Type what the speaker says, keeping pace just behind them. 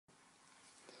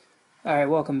Alright,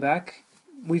 welcome back.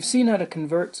 We've seen how to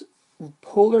convert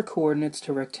polar coordinates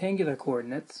to rectangular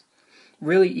coordinates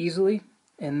really easily,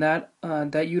 and that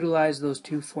utilized those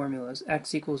two formulas,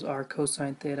 x equals r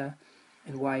cosine theta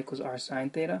and y equals r sine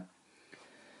theta.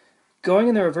 Going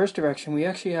in the reverse direction, we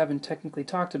actually haven't technically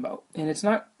talked about, and it's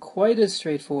not quite as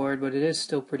straightforward, but it is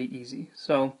still pretty easy.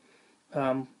 So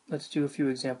let's do a few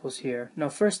examples here. Now,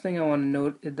 first thing I want to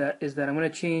note is that I'm going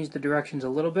to change the directions a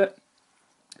little bit.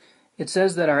 It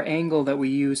says that our angle that we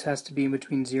use has to be in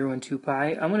between 0 and 2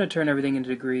 pi. I'm going to turn everything into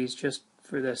degrees just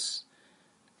for this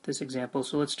example.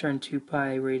 So let's turn 2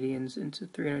 pi radians into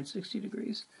 360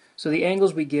 degrees. So the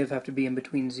angles we give have to be in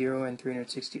between 0 and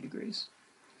 360 degrees.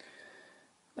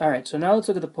 Alright, so now let's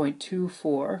look at the point 2,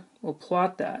 4. We'll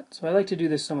plot that. So I like to do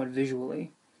this somewhat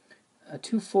visually.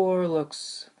 2, 4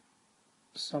 looks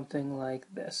something like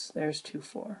this. There's 2,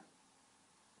 4.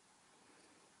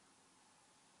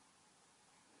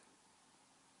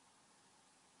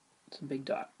 It's a big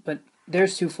dot, but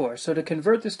there's 2, 4. So to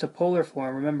convert this to polar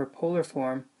form, remember polar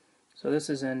form, so this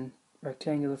is in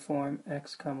rectangular form,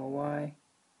 x comma y.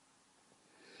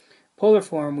 Polar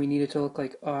form, we need it to look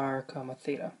like r comma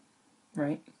theta,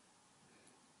 right?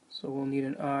 So we'll need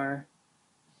an r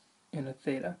and a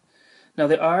theta. Now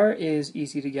the r is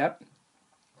easy to get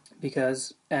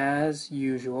because, as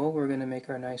usual, we're going to make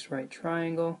our nice right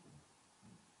triangle.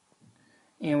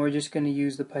 And we're just going to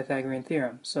use the Pythagorean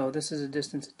theorem. So this is a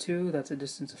distance of 2, that's a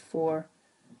distance of 4.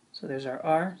 So there's our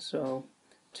r. So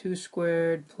 2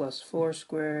 squared plus 4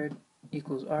 squared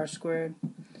equals r squared.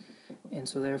 And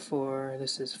so therefore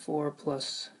this is 4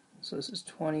 plus, so this is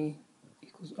 20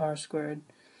 equals r squared.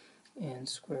 And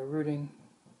square rooting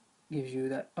gives you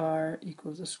that r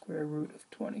equals the square root of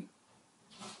 20.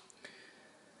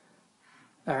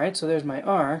 Alright, so there's my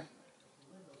r.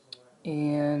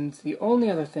 And the only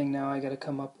other thing now I got to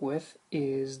come up with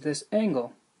is this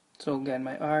angle. So again,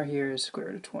 my r here is square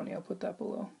root of 20. I'll put that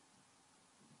below.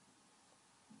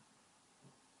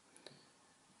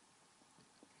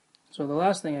 So the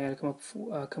last thing I got to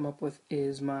come up with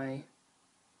is my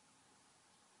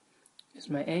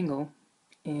angle,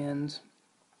 and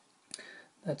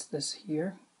that's this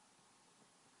here.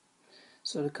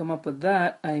 So to come up with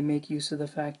that, I make use of the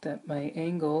fact that my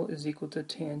angle is equal to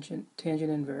tangent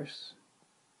inverse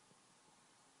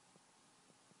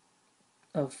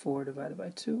of 4 divided by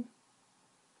 2,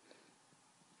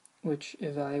 which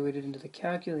evaluated into the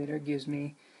calculator gives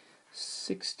me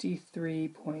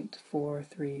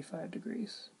 63.435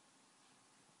 degrees.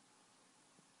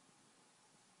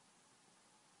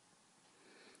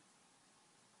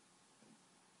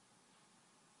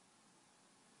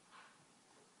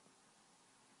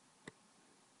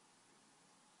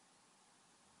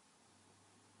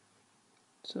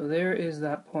 So there is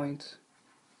that point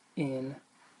in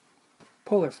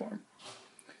polar form.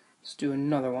 Let's do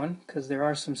another one, because there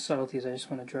are some subtleties I just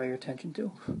want to draw your attention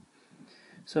to.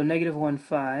 So negative 1,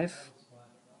 5.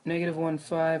 Negative 1,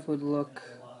 5 would look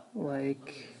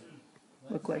like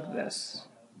this.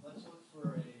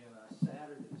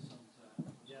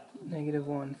 Negative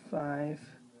 1, 5.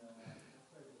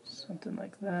 Something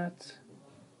like that.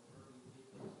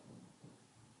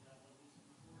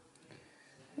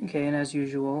 Okay, and as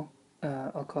usual,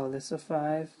 I'll call this a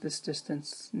 5. This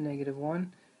distance, negative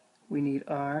 1. We need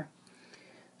r.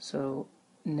 So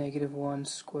negative 1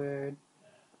 squared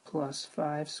plus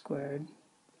 5 squared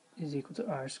is equal to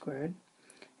r squared.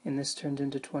 And this turns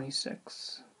into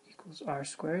 26 equals r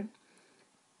squared.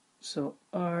 So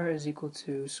r is equal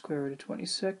to square root of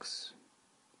 26.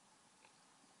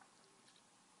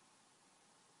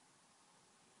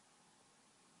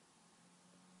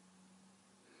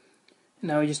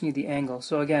 Now we just need the angle.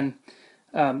 So again,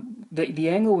 the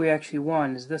angle we actually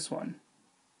want is this one.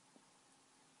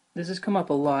 This has come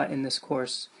up a lot in this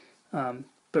course, but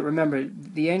remember,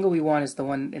 the angle we want is the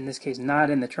one, in this case, not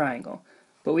in the triangle.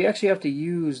 But we actually have to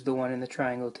use the one in the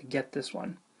triangle to get this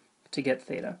one, to get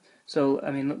theta. So, I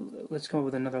mean, let's come up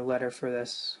with another letter for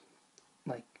this,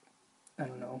 like, I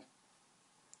don't know,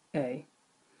 A.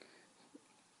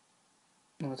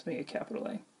 Well, let's make it capital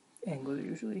A. Angles are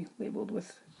usually labeled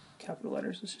with capital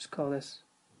letters. Let's just call this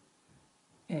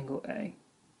angle A.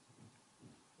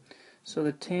 So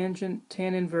the tan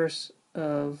inverse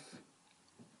of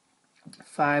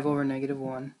 5 over negative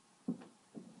 1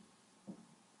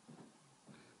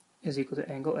 is equal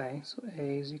to angle A. So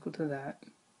A is equal to that.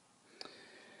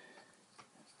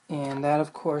 And that,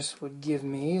 of course, would give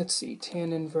me, let's see,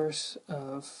 tan inverse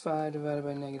of 5 divided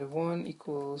by negative 1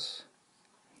 equals,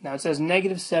 now it says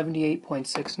negative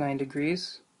 78.69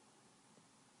 degrees.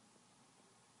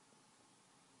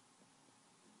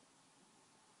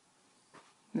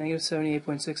 Negative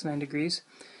 78.69 degrees.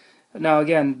 Now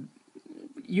again,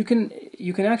 you can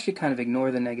actually kind of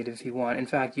ignore the negative if you want. In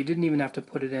fact, you didn't even have to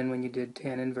put it in when you did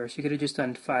tan inverse. You could have just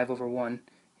done 5 over 1,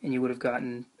 and you would have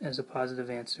gotten, as a positive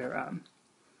answer,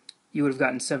 you would have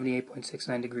gotten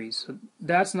 78.69 degrees. So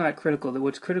that's not critical.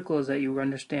 What's critical is that you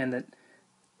understand that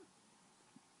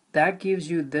that gives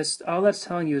you this, all that's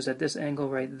telling you is that this angle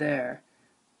right there,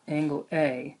 angle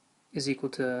A, is equal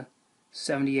to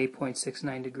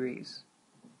 78.69 degrees.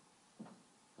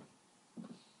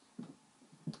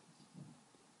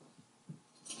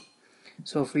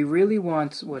 So if we really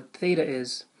want what theta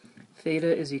is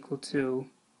equal to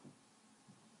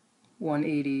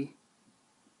 180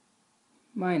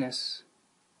 minus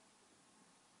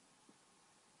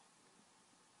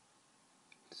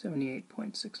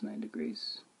 78.69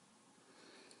 degrees.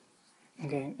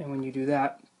 Okay, and when you do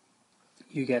that,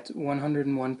 you get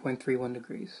 101.31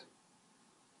 degrees.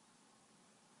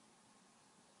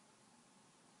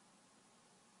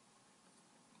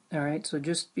 Alright, so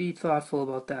just be thoughtful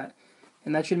about that.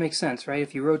 And that should make sense, right?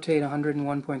 If you rotate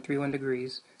 101.31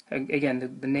 degrees,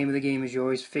 again, the name of the game is you're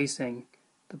always facing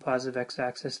the positive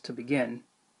x-axis to begin.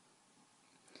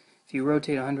 If you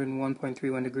rotate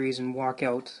 101.31 degrees and walk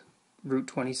out root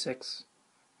 26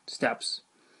 steps,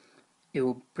 it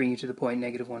will bring you to the point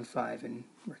 -1,5 in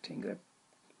rectangular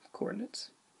coordinates.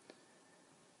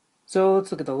 So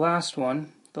let's look at the last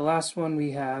one. The last one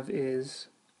we have is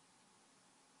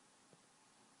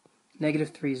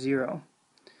 -3, 0.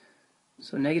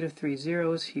 So -3,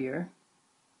 0 is here.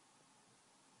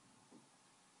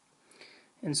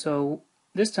 And so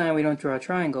this time we don't draw a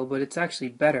triangle, but it's actually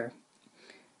better.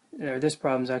 Or this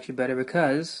problem is actually better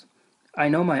because I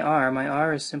know my r. My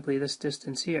r is simply this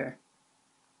distance here.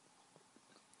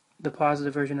 The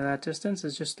positive version of that distance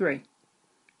is just 3.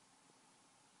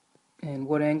 And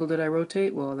what angle did I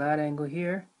rotate? Well, that angle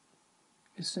here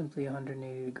is simply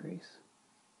 180 degrees.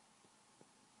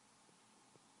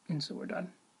 And so we're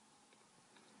done.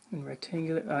 In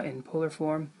rectangular, in polar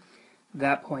form,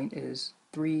 that point is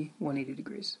 3 180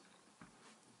 degrees.